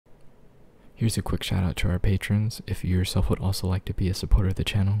Here's a quick shout out to our patrons. If you yourself would also like to be a supporter of the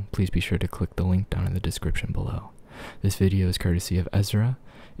channel, please be sure to click the link down in the description below. This video is courtesy of Ezra.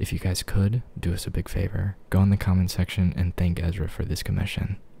 If you guys could, do us a big favor. Go in the comment section and thank Ezra for this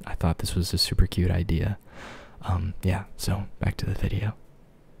commission. I thought this was a super cute idea. Yeah, so back to the video.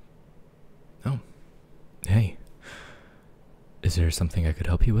 Oh, hey. Is there something I could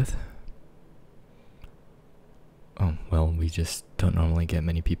help you with? Oh, well, we just don't normally get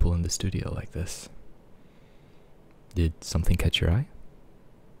many people in the studio like this. Did something catch your eye?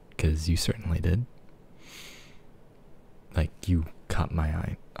 'Cause you certainly did. Like, you caught my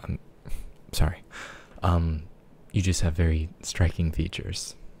eye. I'm sorry. You just have very striking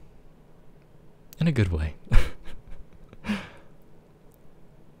features. In a good way.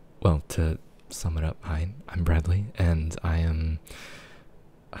 Well, to sum it up, hi, I'm Bradley, and I am,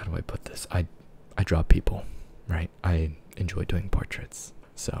 how do I put this? I draw people, right? I enjoy doing portraits,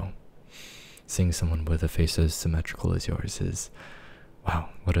 so seeing someone with a face as symmetrical as yours is, wow,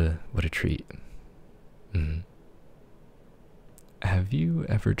 what a treat. Have you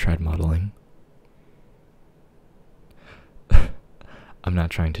ever tried modeling? I'm not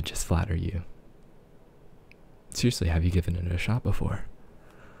trying to just flatter you. Seriously, have you given it a shot before?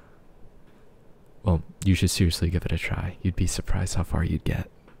 Well, you should seriously give it a try. You'd be surprised how far you'd get.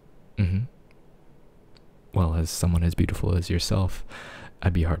 Well, as someone as beautiful as yourself,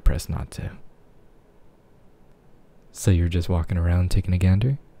 I'd be hard-pressed not to. So you're just walking around taking a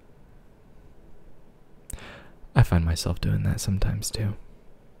gander? I find myself doing that sometimes too.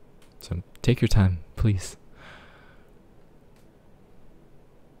 So take your time, please.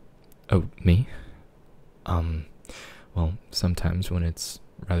 Oh, me? Well, sometimes when it's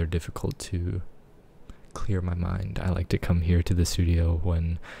rather difficult to clear my mind, I like to come here to the studio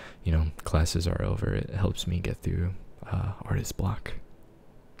when, classes are over. It helps me get through artist block.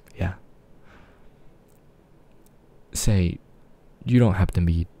 Yeah. Say, you don't happen to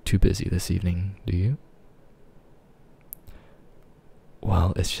be too busy this evening, do you?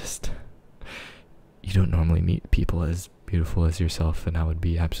 Well, it's just, you don't normally meet people as beautiful as yourself, and I would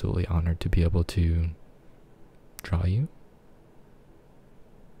be absolutely honored to be able to draw you.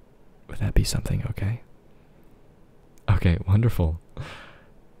 Would that be something okay? Okay, wonderful.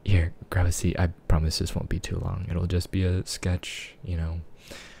 Here, grab a seat. I promise this won't be too long. It'll just be a sketch,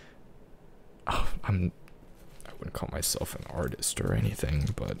 Oh, I wouldn't call myself an artist or anything,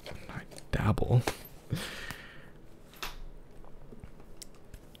 but I dabble.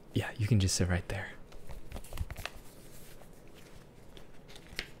 Yeah, you can just sit right there.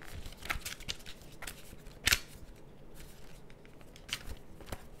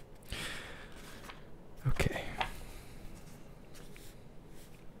 Okay.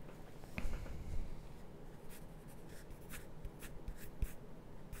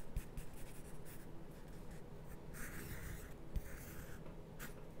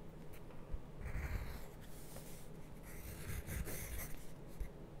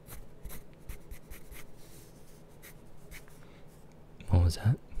 What was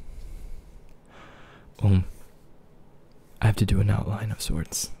that? I have to do an outline of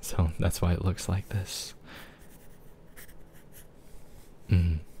sorts, so that's why it looks like this.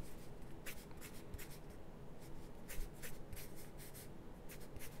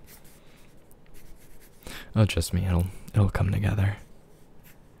 Oh, trust me, it'll come together.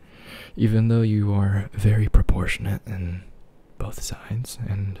 Even though you are very proportionate in both sides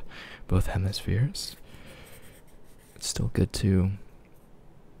and both hemispheres, it's still good to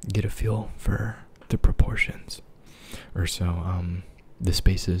get a feel for the proportions, or so the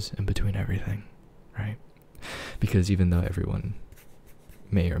spaces in between everything, right? Because even though everyone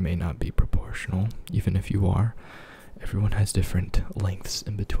may or may not be proportional, even if you are, everyone has different lengths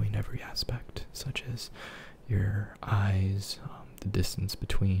in between every aspect, such as your eyes, the distance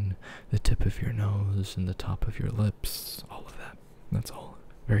between the tip of your nose and the top of your lips, all of that. That's all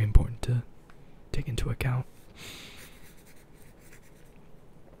very important to take into account.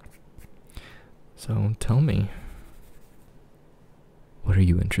 So tell me, what are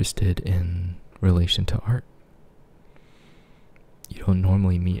you interested in relation to art? You don't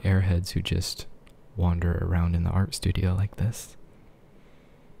normally meet airheads who just wander around in the art studio like this.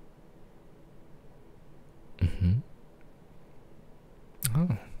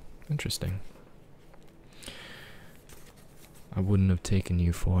 Oh, interesting. I wouldn't have taken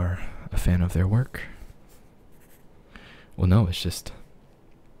you for a fan of their work. Well, no, it's just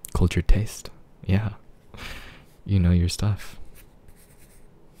cultured taste. Yeah, you know your stuff.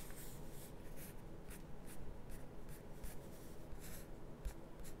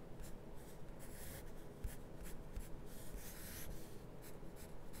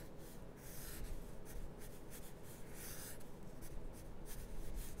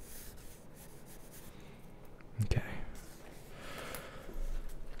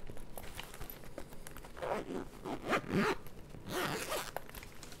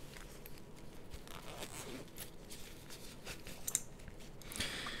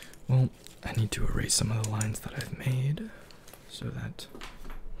 I need to erase some of the lines that I've made so that,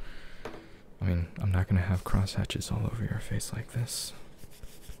 I mean, I'm not going to have cross hatches all over your face like this.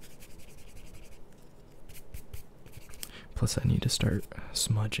 Plus, I need to start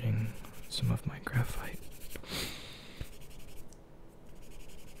smudging some of my graphite.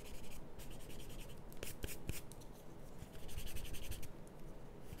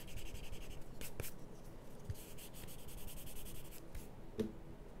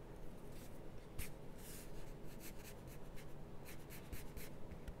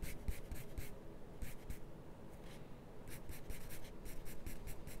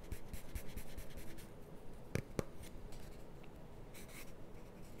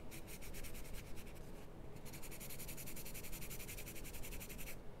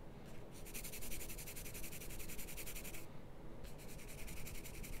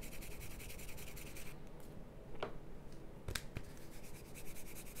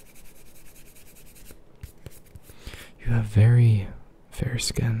 You have very fair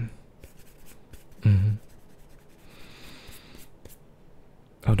skin.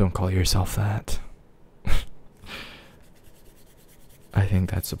 Oh, don't call yourself that. I think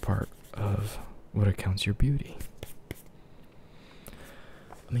that's a part of what accounts your beauty.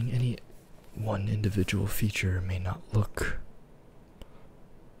 I mean, any one individual feature may not look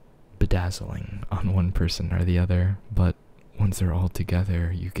bedazzling on one person or the other, but once they're all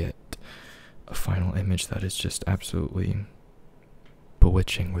together, you get a final image that is just absolutely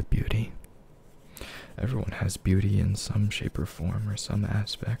bewitching with beauty. Everyone has beauty in some shape or form or some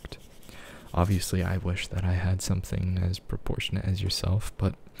aspect. Obviously, I wish that I had something as proportionate as yourself,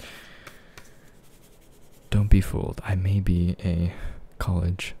 but don't be fooled. I may be a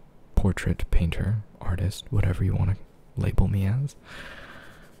college portrait painter, artist, whatever you want to label me as,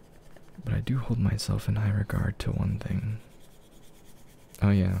 but I do hold myself in high regard to one thing. Oh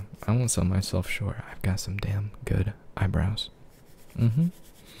yeah, I won't sell myself short. I've got some damn good eyebrows. And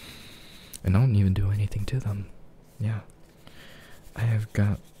I don't even do anything to them. Yeah. I have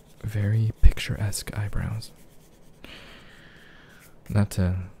got very picturesque eyebrows. Not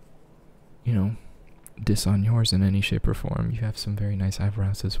to, you know, diss on yours in any shape or form. You have some very nice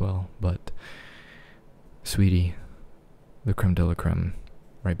eyebrows as well, but sweetie, the creme de la creme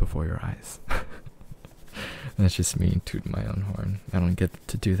right before your eyes. That's just me tooting my own horn. I don't get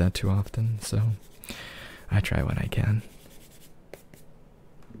to do that too often, so I try when I can.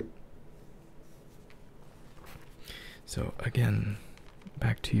 So again,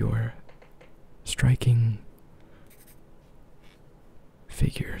 back to your striking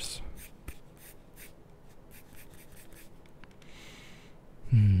figures.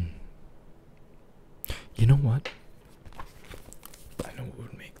 You know what? I know what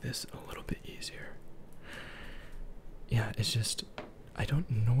would make this a little bit easier. Yeah, it's just, I don't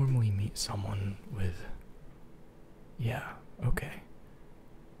normally meet someone with, yeah, okay.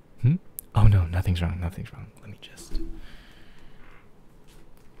 Oh no, nothing's wrong, nothing's wrong. Let me just.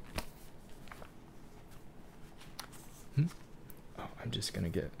 Oh, I'm just gonna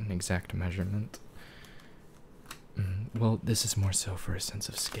get an exact measurement. Well, this is more so for a sense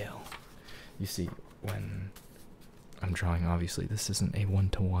of scale. You see, when I'm drawing, obviously, this isn't a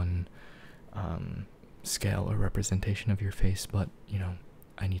one-to-one scale or representation of your face, but, you know,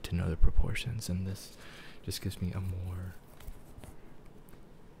 I need to know the proportions, and this just gives me a more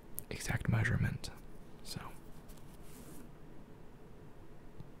exact measurement. So,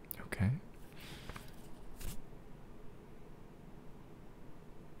 okay.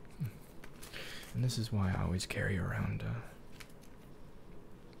 And this is why I always carry around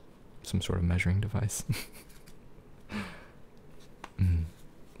some sort of measuring device.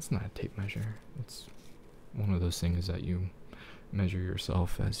 It's not a tape measure. It's one of those things that you measure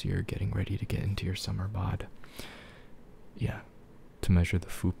yourself as you're getting ready to get into your summer bod. Yeah, to measure the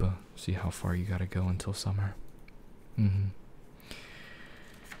fupa, see how far you gotta go until summer. I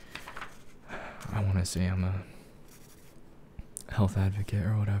want to say I'm a health advocate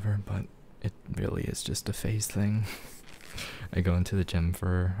or whatever, but it really is just a phase thing. I go into the gym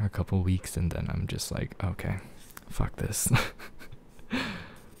for a couple weeks and then I'm just like, okay, fuck this.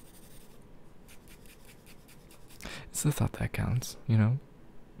 It's the thought that counts, you know?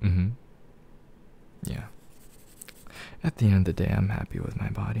 Yeah. At the end of the day, I'm happy with my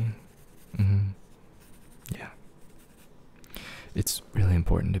body. Yeah. It's really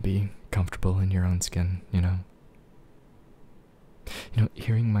important to be comfortable in your own skin, you know? You know,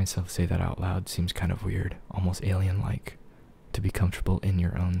 hearing myself say that out loud seems kind of weird, almost alien-like. To be comfortable in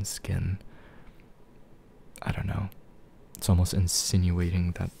your own skin. I don't know. It's almost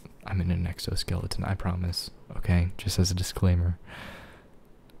insinuating that I'm in an exoskeleton, I promise. Okay, just as a disclaimer.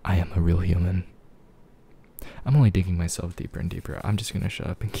 I am a real human. I'm only digging myself deeper and deeper. I'm just gonna shut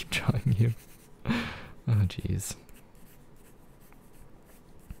up and keep drawing you. Oh, jeez.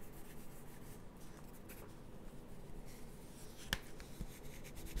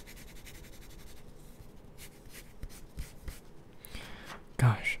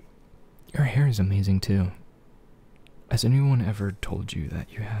 Gosh, your hair is amazing too. Has anyone ever told you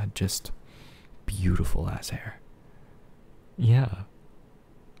that you had just beautiful ass hair? Yeah.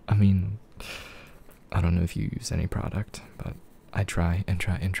 I mean, I don't know if you use any product, but I try and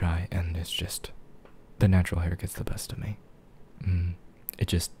try and try, and it's just the natural hair gets the best of me. It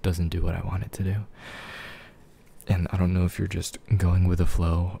just doesn't do what I want it to do. And I don't know if you're just going with the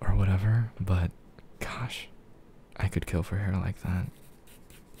flow or whatever, but gosh, I could kill for hair like that.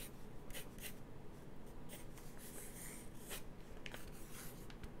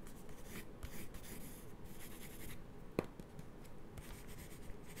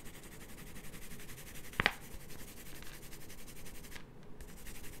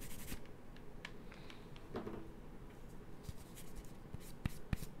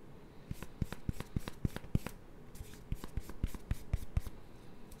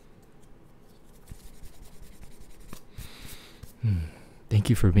 Thank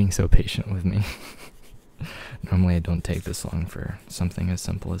you for being so patient with me. Normally I don't take this long for something as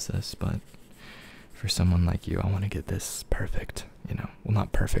simple as this, but for someone like you, I want to get this perfect, you know. Well,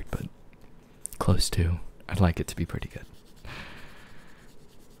 not perfect, but close to. I'd like it to be pretty good.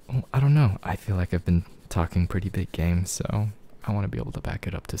 Well, I don't know. I feel like I've been talking pretty big game, so I want to be able to back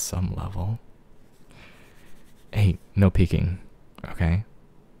it up to some level. Hey, no peeking, okay?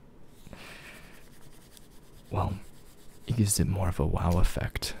 Well, it gives it more of a wow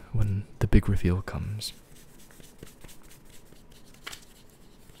effect when the big reveal comes.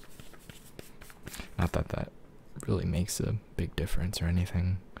 Not that that really makes a big difference or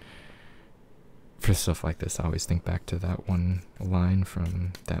anything. For stuff like this, I always think back to that one line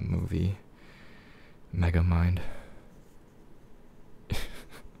from that movie, Megamind.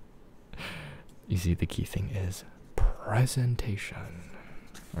 You see, the key thing is presentation,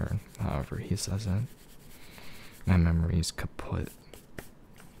 or however he says it. My memory is kaput.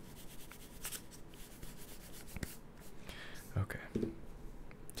 Okay,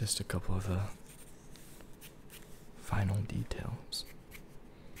 just a couple of the final details.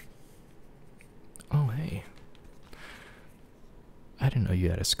 Oh, hey. I didn't know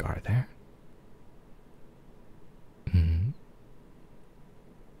you had a scar there.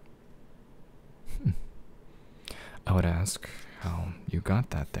 I would ask how you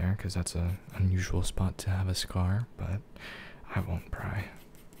got that there, because that's an unusual spot to have a scar, but I won't pry.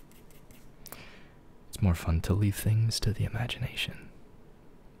 It's more fun to leave things to the imagination.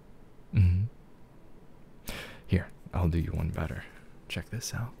 Here, I'll do you one better. Check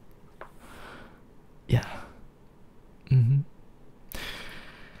this out. Yeah.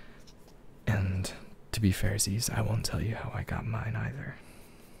 And to be fairsies, I won't tell you how I got mine either.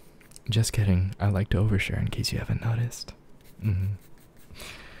 Just kidding. I like to overshare in case you haven't noticed.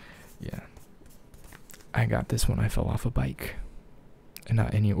 Yeah. I got this when I fell off a bike. And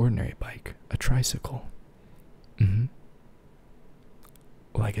not any ordinary bike. A tricycle. Well,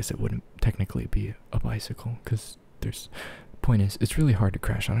 I guess it wouldn't technically be a bicycle, because there's... Point is, it's really hard to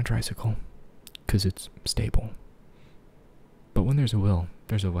crash on a tricycle, because it's stable. But when there's a will,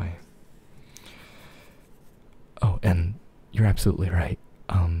 there's a way. Oh, and you're absolutely right.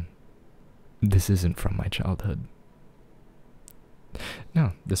 This isn't from my childhood.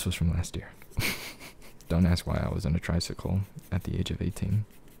 No, this was from last year. Don't ask why I was on a tricycle at the age of 18.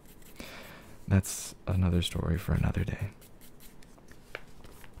 That's another story for another day.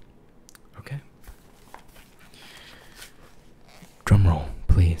 Okay. Drum roll,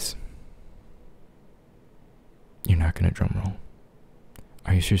 please. You're not gonna drum roll.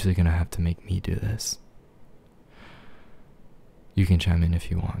 Are you seriously gonna have to make me do this? You can chime in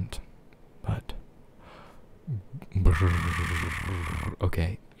if you want, but...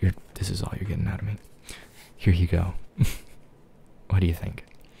 Okay, this is all you're getting out of me. Here you go. What do you think?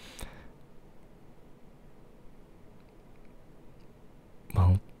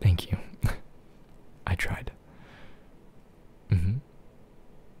 Well, thank you. I tried.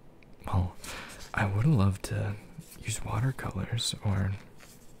 Well, I would love to use watercolors, or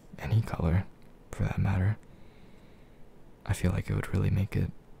any color, for that matter. I feel like it would really make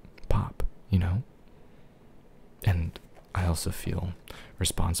it pop, you know? And I also feel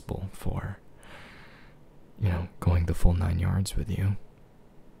responsible for, you know, going the full 9 yards with you.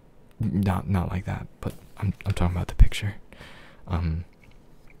 Not like that, but I'm talking about the picture.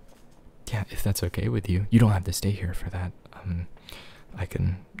 Yeah, if that's okay with you. You don't have to stay here for that. I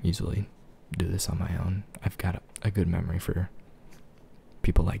can easily do this on my own. I've got a good memory for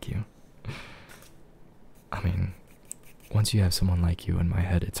people like you. I mean, once you have someone like you in my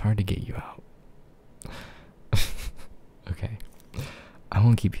head, it's hard to get you out. Okay. I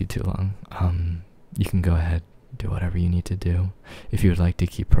won't keep you too long. You can go ahead, do whatever you need to do. If you would like to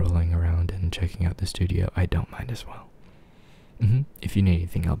keep rolling around and checking out the studio, I don't mind as well. If you need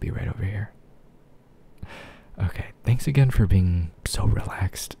anything, I'll be right over here. Okay, thanks again for being so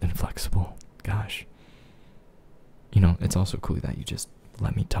relaxed and flexible. Gosh. You know, it's also cool that you just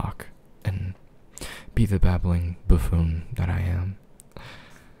let me talk and be the babbling buffoon that I am.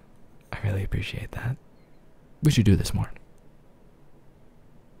 I really appreciate that. We should do this more.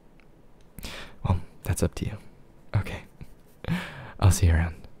 Well, that's up to you. Okay. I'll see you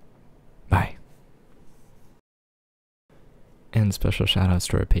around. Bye. And special shoutouts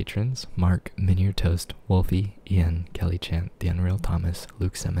to our patrons: Mark, Minier Toast, Wolfie, Ian, Kelly Chant, The Unreal Thomas,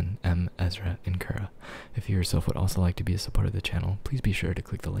 Luke Simon, M, Ezra, and Kura. If you yourself would also like to be a supporter of the channel, please be sure to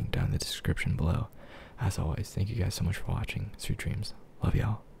click the link down in the description below. As always, thank you guys so much for watching. Sweet dreams. Love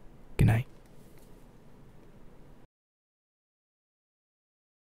y'all. Good night.